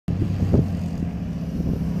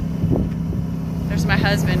my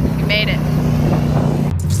husband. He made it.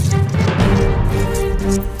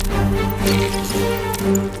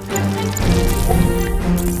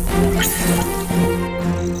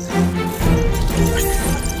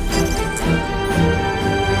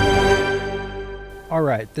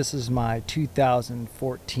 Alright, this is my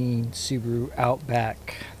 2014 Subaru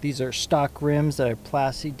Outback. These are stock rims that are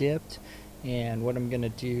plasti dipped, and what I'm going to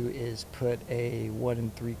do is put a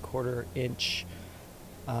 1 3/4 inch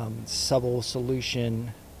Subaru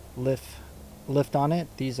solution lift on it.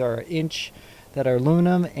 These are 1 inch that are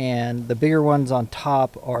aluminum, and the bigger ones on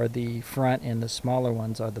top are the front and the smaller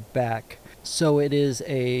ones are the back. So it is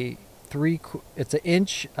it's 1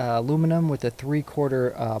 inch aluminum with a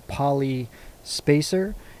 3/4 poly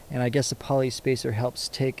spacer, and I guess the poly spacer helps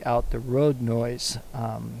take out the road noise.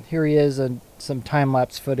 Here he is in some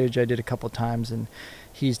time-lapse footage I did a couple times, and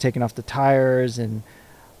he's taking off the tires and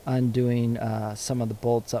undoing some of the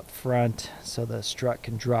bolts up front so the strut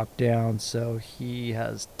can drop down, so he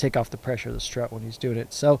has take off the pressure of the strut when he's doing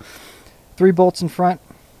it. So 3 bolts in front.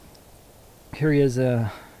 Here he is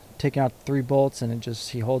taking out 3 bolts, and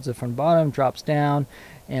he holds it from the bottom, drops down,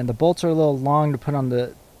 and the bolts are a little long to put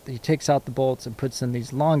on he takes out the bolts and puts in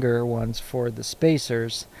these longer ones for the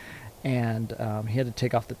spacers, and he had to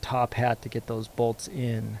take off the top hat to get those bolts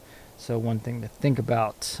in. So one thing to think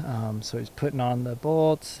about. So he's putting on the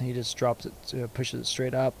bolts, he just drops it, pushes it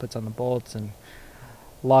straight up, puts on the bolts, and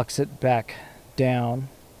locks it back down,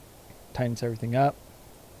 tightens everything up.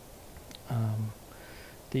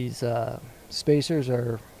 These spacers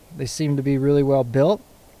they seem to be really well built.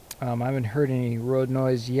 I haven't heard any road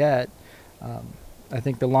noise yet. I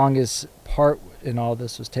think the longest part in all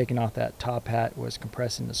this was taking off that top hat, was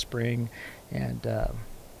compressing the spring and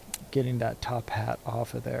getting that top hat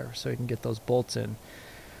off of there so you can get those bolts in.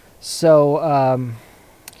 So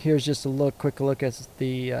here's just a quick look at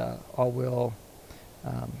the all-wheel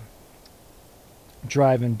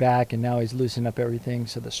driving back, and now he's loosening up everything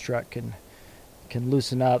so the strut can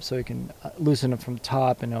loosen up, so he can loosen it from the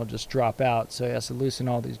top and it'll just drop out. So he has to loosen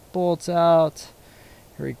all these bolts out.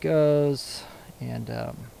 Here he goes. And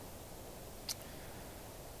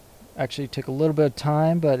actually took a little bit of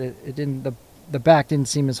time, but it didn't. The back didn't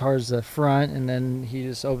seem as hard as the front. And then he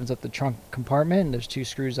just opens up the trunk compartment, and there's 2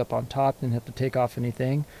 screws up on top. Didn't have to take off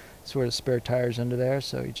anything. Sort of spare tires under there,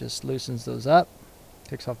 so he just loosens those up,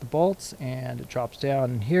 takes off the bolts, and it drops down.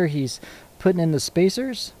 And here he's putting in the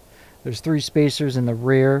spacers. There's 3 spacers in the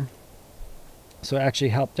rear, so it actually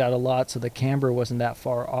helped out a lot. So the camber wasn't that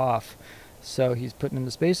far off. So he's putting in the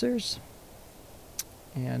spacers.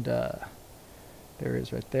 And there it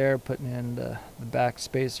is right there, putting in the back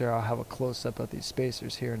spacer. I'll have a close-up of these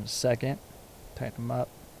spacers here in a second. Tighten them up.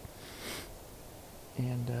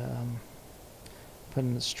 And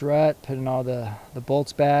putting the strut, putting all the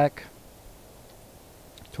bolts back,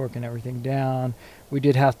 torquing everything down. We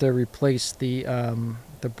did have to replace the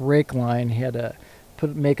brake line. He had to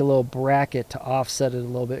make a little bracket to offset it a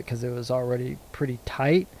little bit because it was already pretty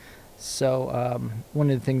tight. So one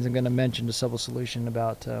of the things I'm going to mention to Subaru Solution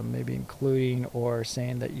about maybe including or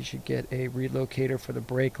saying that you should get a relocator for the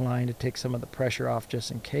brake line to take some of the pressure off just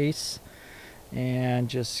in case. And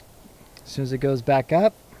just as soon as it goes back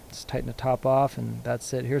up, just tighten the top off, and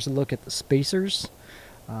that's it. Here's a look at the spacers.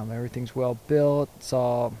 Everything's well built.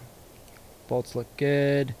 Bolts look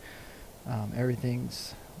good.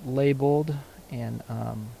 Everything's labeled, and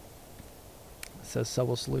says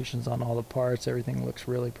Subaru Solutions on all the parts. Everything looks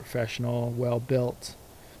really professional, well built.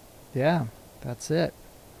 Yeah, that's it.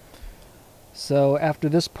 So after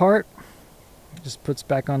this part, just puts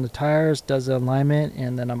back on the tires, does the alignment,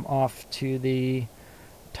 and then I'm off to the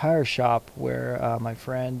tire shop where my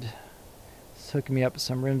friend is hooking me up with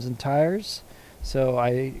some rims and tires. So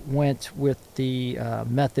I went with the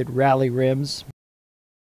Method Rally rims.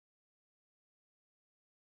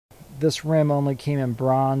 This rim only came in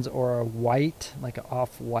bronze or a white, like an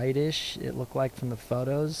off-whitish, it looked like from the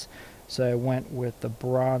photos. So I went with the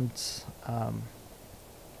bronze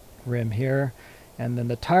rim here. And then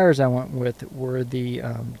the tires I went with were the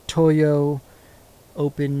Toyo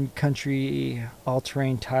Open Country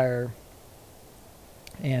all-terrain tire.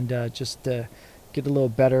 And just to get a little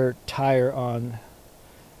better tire on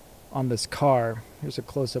this car. Here's a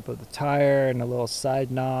close-up of the tire and the little side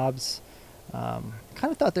knobs.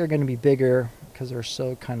 Kind of thought they were going to be bigger because they're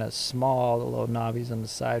so kind of small, the little knobbies on the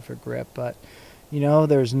side for grip, but you know,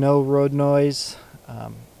 there's no road noise.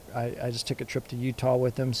 I just took a trip to Utah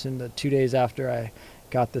with them soon, the 2 days after I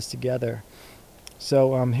got this together.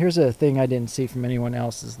 So here's a thing I didn't see from anyone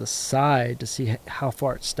else, is the side, to see how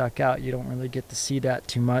far it stuck out. You don't really get to see that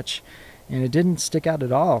too much, and it didn't stick out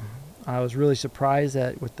at all. I was really surprised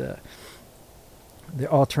that with the the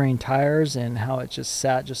all-terrain tires and how it just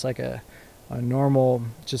sat just like a normal,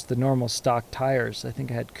 just the normal stock tires. I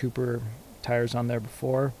think I had Cooper tires on there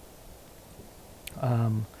before.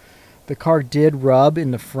 The car did rub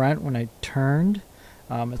in the front when I turned.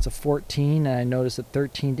 It's a 14, and I noticed that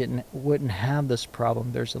 13 wouldn't have this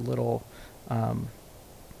problem. There's a little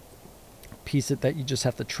piece that you just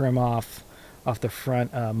have to trim off the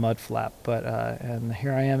front mud flap. But and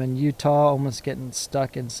here I am in Utah, almost getting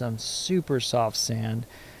stuck in some super soft sand.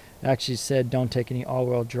 It actually said don't take any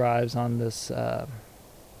all-wheel drives on this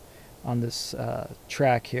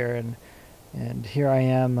track here, and here I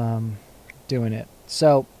am doing it.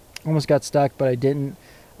 So almost got stuck, but I didn't.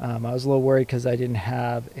 I was a little worried because I didn't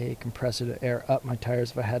have a compressor to air up my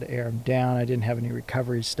tires if I had to air them down. I didn't have any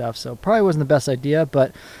recovery stuff, so probably wasn't the best idea,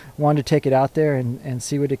 but wanted to take it out there and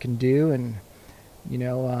see what it can do. And you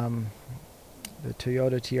know, the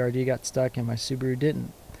Toyota TRD got stuck and my Subaru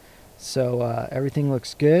didn't. So everything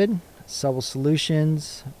looks good. Subtle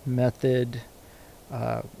Solutions, Method,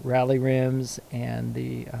 Rally Rims, and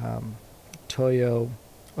the Toyo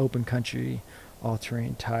Open Country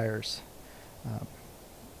all-terrain tires.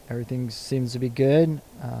 Everything seems to be good.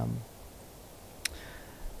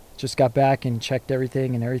 Just got back and checked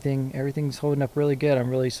everything, and everything's holding up really good. I'm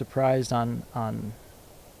really surprised on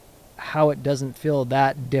how it doesn't feel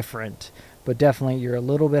that different, but definitely you're a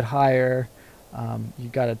little bit higher. You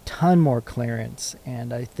got a ton more clearance,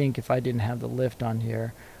 and I think if I didn't have the lift on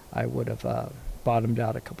here, I would have bottomed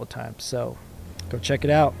out a couple times. So go check it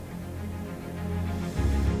out.